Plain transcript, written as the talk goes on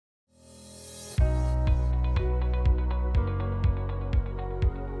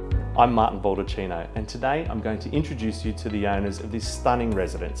I'm Martin Baldacchino, and today I'm going to introduce you to the owners of this stunning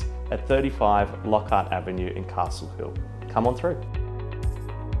residence at 35 Lockhart Avenue in Castle Hill. Come on through.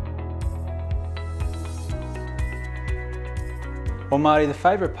 Well, Marty, the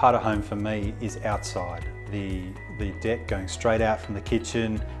favourite part of home for me is outside. The deck going straight out from the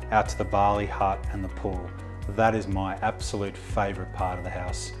kitchen, out to the barley hut and the pool. That is my absolute favourite part of the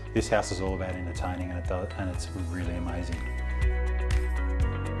house. This house is all about entertaining, and it's really amazing.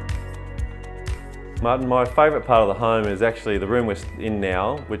 Martin, my favourite part of the home is actually the room we're in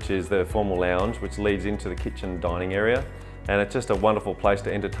now, which is the formal lounge, which leads into the kitchen dining area. And it's just a wonderful place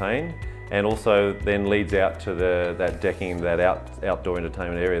to entertain, and also then leads out to that decking, that outdoor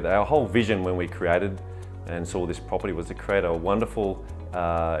entertainment area. Our whole vision when we created and saw this property was to create a wonderful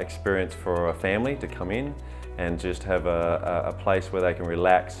experience for a family to come in and just have a place where they can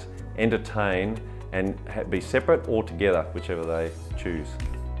relax, entertain, and be separate or together, whichever they choose.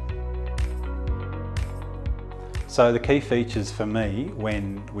 So the key features for me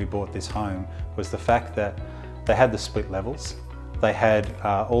when we bought this home was the fact that they had the split levels. They had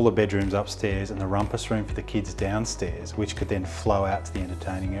all the bedrooms upstairs and the rumpus room for the kids downstairs, which could then flow out to the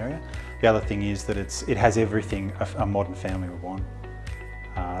entertaining area. The other thing is that it has everything a modern family would want.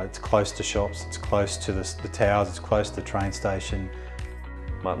 It's close to shops, it's close to the towers, it's close to the train station.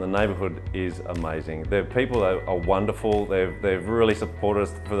 Martin, the neighbourhood is amazing. The people are wonderful. They've really supported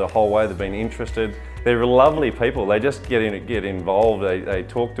us for the whole way. They've been interested. They're lovely people. They just get involved. They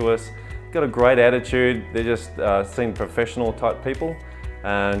talk to us. Got a great attitude. They just seem professional type people,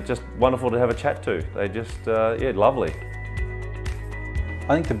 and just wonderful to have a chat to. They just, yeah, lovely.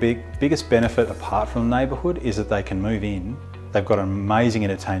 I think the biggest benefit apart from the neighbourhood is that they can move in. They've got an amazing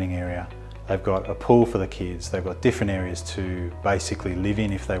entertaining area. They've got a pool for the kids. They've got different areas to basically live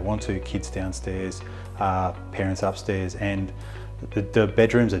in if they want to. Kids downstairs, parents upstairs, and the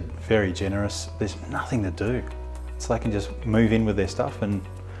bedrooms are very generous. There's nothing to do. So they can just move in with their stuff and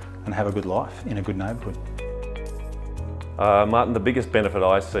have a good life in a good neighbourhood. Martin, the biggest benefit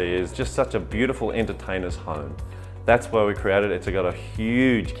I see is just such a beautiful entertainer's home. That's why we created it. It's got a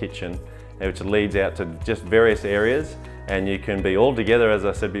huge kitchen which leads out to just various areas, and you can be all together, as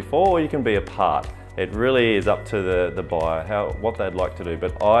I said before, or you can be apart. It really is up to the buyer, what they'd like to do.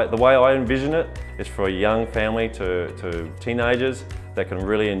 But the way I envision it is for a young family to teenagers that can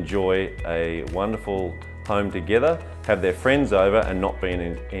really enjoy a wonderful home together, have their friends over and not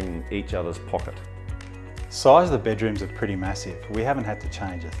being in each other's pocket. Size of the bedrooms are pretty massive. We haven't had to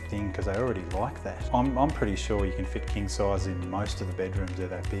change a thing because they already like that. I'm pretty sure you can fit king size in most of the bedrooms, they're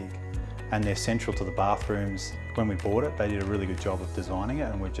that big. And they're central to the bathrooms. When we bought it, they did a really good job of designing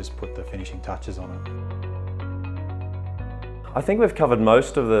it, and we've just put the finishing touches on it. I think we've covered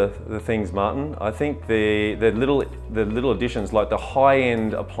most of the things, Martin. I think the little additions, like the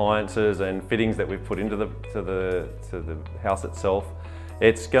high-end appliances and fittings that we've put into the house itself,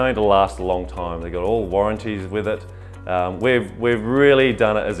 it's going to last a long time. They've got all warranties with it. We've really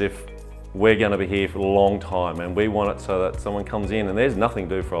done it as if we're going to be here for a long time, and we want it so that someone comes in and there's nothing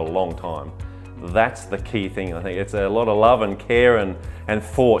to do for a long time. That's the key thing. I think it's a lot of love and care and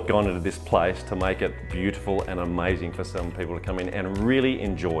thought gone into this place to make it beautiful and amazing for some people to come in and really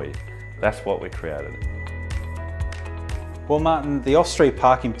enjoy. That's what we created. Well, Martin, the off-street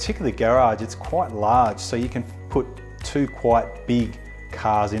parking, particularly the garage, it's quite large, so you can put two quite big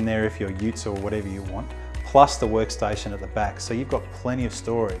cars in there if you're utes or whatever you want, plus the workstation at the back, so you've got plenty of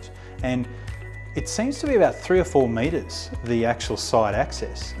storage. And it seems to be about 3 or 4 metres, the actual side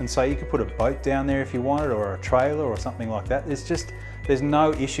access. And so you could put a boat down there if you wanted, or a trailer or something like that. There's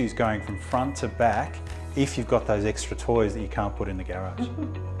no issues going from front to back if you've got those extra toys that you can't put in the garage.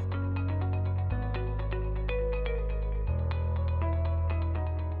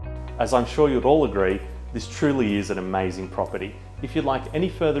 As I'm sure you'd all agree, this truly is an amazing property. If you'd like any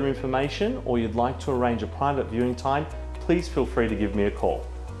further information or you'd like to arrange a private viewing time, please feel free to give me a call.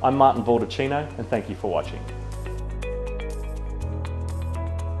 I'm Martin Baldacchino, and thank you for watching.